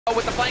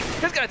with the flank.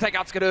 He's going to take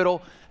out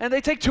Skadoodle. And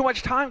they take too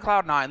much time,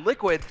 Cloud9.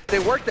 Liquid, they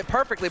worked it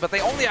perfectly, but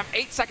they only have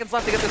 8 seconds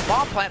left to get this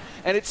bomb plant.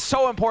 And it's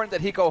so important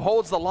that Hiko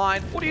holds the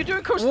line. What are you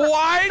doing, Koosta?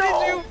 Why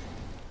did you...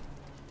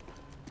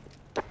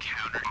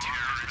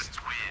 Counter-terrorists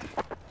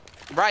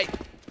win. Right.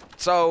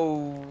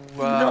 So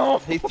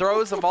he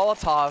throws a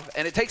Molotov,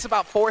 and it takes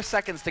about 4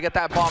 seconds to get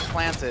that bomb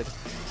planted.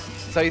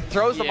 So he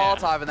throws the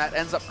Molotov, and that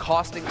ends up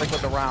costing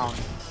Liquid the round.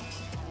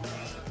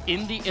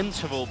 In the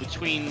interval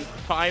between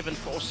 5 and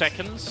 4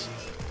 seconds,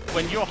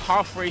 when you're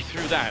halfway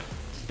through that,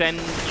 then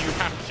you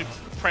have to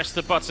press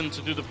the button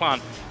to do the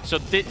plant. So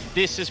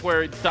this is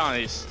where it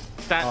dies.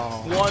 That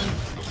one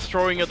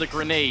throwing of the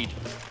grenade.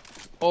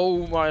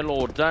 Oh my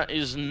lord, that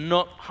is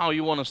not how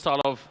you want to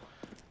start off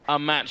a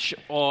match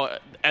or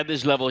at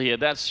this level here.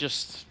 That's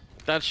just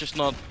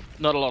not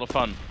a lot of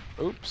fun.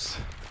 Oops.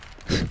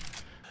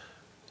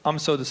 I'm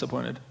so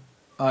disappointed.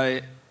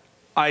 I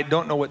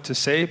don't know what to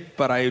say,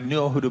 but I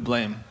know who to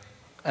blame.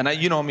 And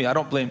you know me, I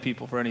don't blame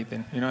people for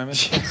anything. You know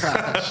what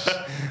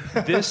I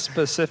mean? This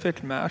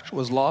specific match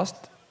was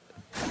lost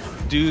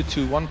due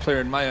to one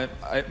player in my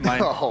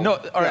mind.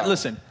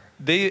 Listen.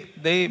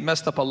 They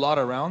messed up a lot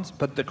of rounds,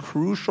 but the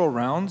crucial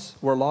rounds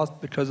were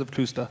lost because of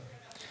Koosta.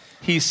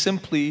 He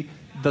simply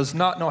does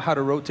not know how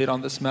to rotate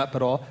on this map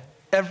at all.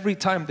 Every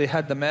time they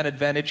had the man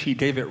advantage, he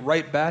gave it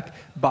right back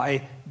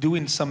by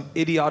doing some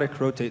idiotic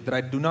rotate that I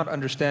do not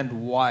understand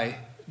why.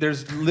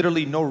 There's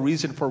literally no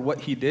reason for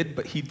what he did,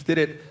 but he did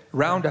it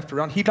round after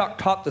round. He got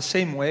caught the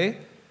same way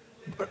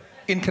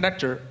in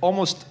connector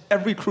almost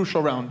every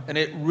crucial round, and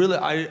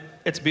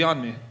it's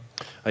beyond me.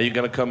 Are you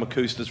going to come to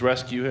Koosta's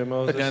rescue here,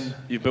 Moses? Again.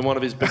 You've been one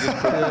of his biggest.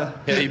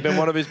 You've been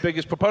one of his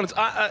biggest proponents.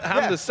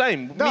 I'm the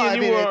same. No, Me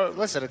and you were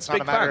listen, it's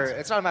not a matter.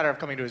 It's not a matter of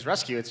coming to his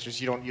rescue. It's just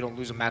you don't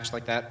lose a match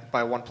like that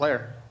by one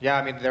player. Yeah,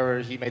 I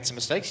mean he made some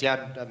mistakes.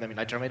 Yeah, I mean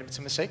Nitro made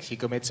some mistakes.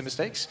 Hiko made some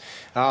mistakes.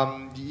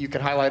 You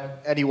can highlight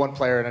any one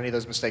player in any of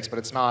those mistakes, but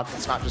it's not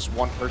just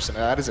one person.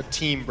 That is a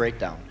team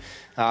breakdown.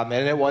 And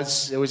it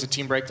was a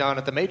team breakdown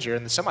at the major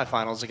in the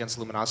semifinals against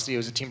Luminosity. It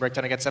was a team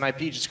breakdown against NIP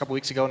just a couple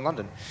weeks ago in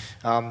London.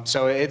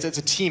 So it's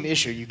a team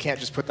issue. You can't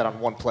just put that on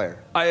one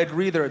player. I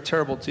agree they're a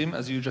terrible team,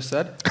 as you just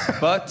said,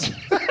 but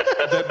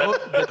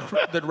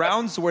the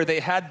rounds where they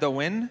had the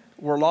win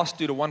were lost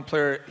due to one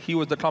player. He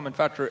was the common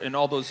factor in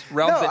all those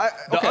rounds.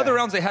 The other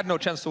rounds, they had no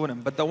chance to win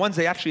him, but the ones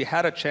they actually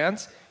had a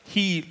chance,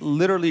 he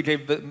literally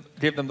gave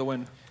them the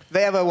win.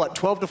 They have a,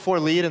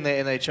 12-4 lead, and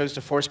they chose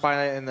to force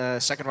buy in the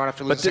second round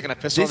after losing second at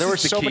pistol. There were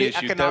so many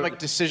economic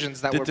decisions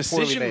that were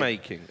poorly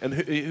made. Decision-making. And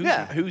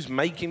who's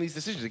making these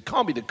decisions? It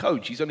can't be the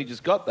coach. He's only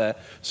just got there.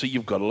 So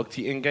you've got to look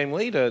to your in-game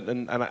leader.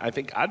 And I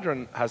think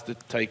Adrian has to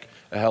take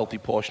a healthy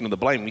portion of the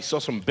blame. We saw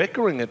some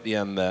bickering at the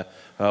end there,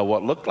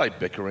 what looked like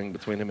bickering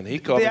between him and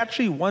Hiko. They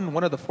actually won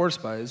one of the force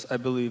buys, I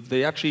believe.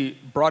 They actually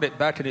brought it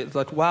back, and it's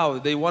like, wow,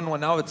 they won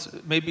one now.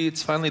 Maybe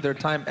it's finally their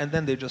time, and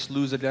then they just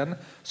lose again.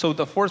 So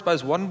the force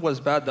buys, one was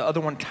bad. The other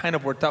one kind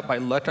of worked out by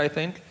luck, I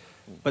think.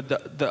 But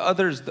the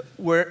others,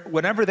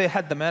 whenever they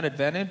had the man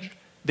advantage,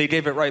 they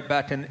gave it right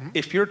back. And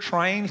if you're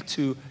trying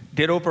to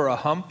get over a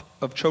hump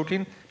of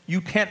choking,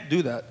 you can't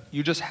do that.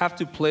 You just have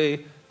to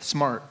play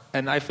smart.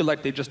 And I feel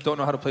like they just don't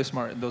know how to play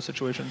smart in those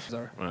situations.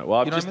 Right,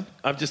 well,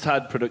 I've just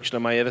had production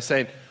on my ear. They're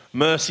saying,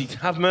 mercy,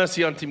 have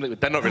mercy on Team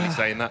Liquid. They're not really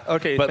saying that.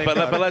 Okay, but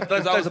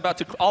I was about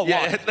to, I'll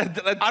walk.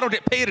 I don't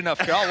get paid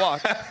enough here, I'll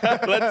walk.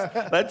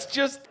 let's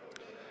just...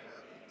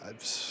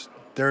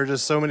 There are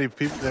just so many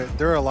people.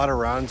 There are a lot of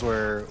rounds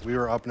where we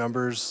were up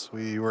numbers,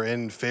 we were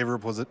in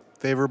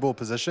favorable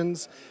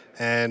positions,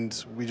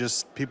 and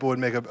people would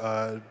make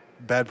a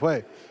bad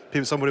play.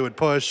 Somebody would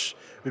push.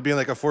 We'd be in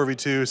like a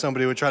 4v2.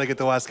 Somebody would try to get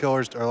the last kill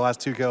or the last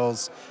 2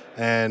 kills,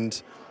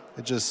 and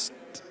it just.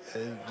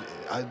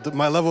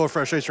 My level of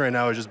frustration right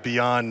now is just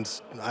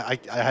beyond. I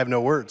have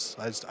no words.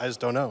 I just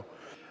don't know.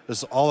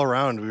 Just all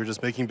around, we were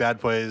just making bad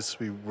plays.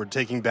 We were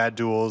taking bad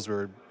duels. We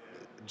were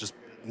just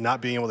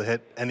not being able to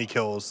hit any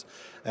kills,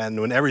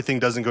 and when everything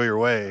doesn't go your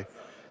way,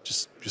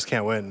 just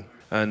can't win.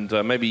 And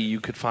maybe you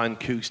could find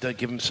Koosta,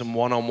 give him some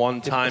one-on-one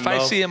time. If I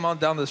see him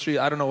down the street,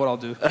 I don't know what I'll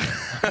do.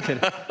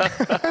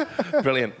 Brilliant.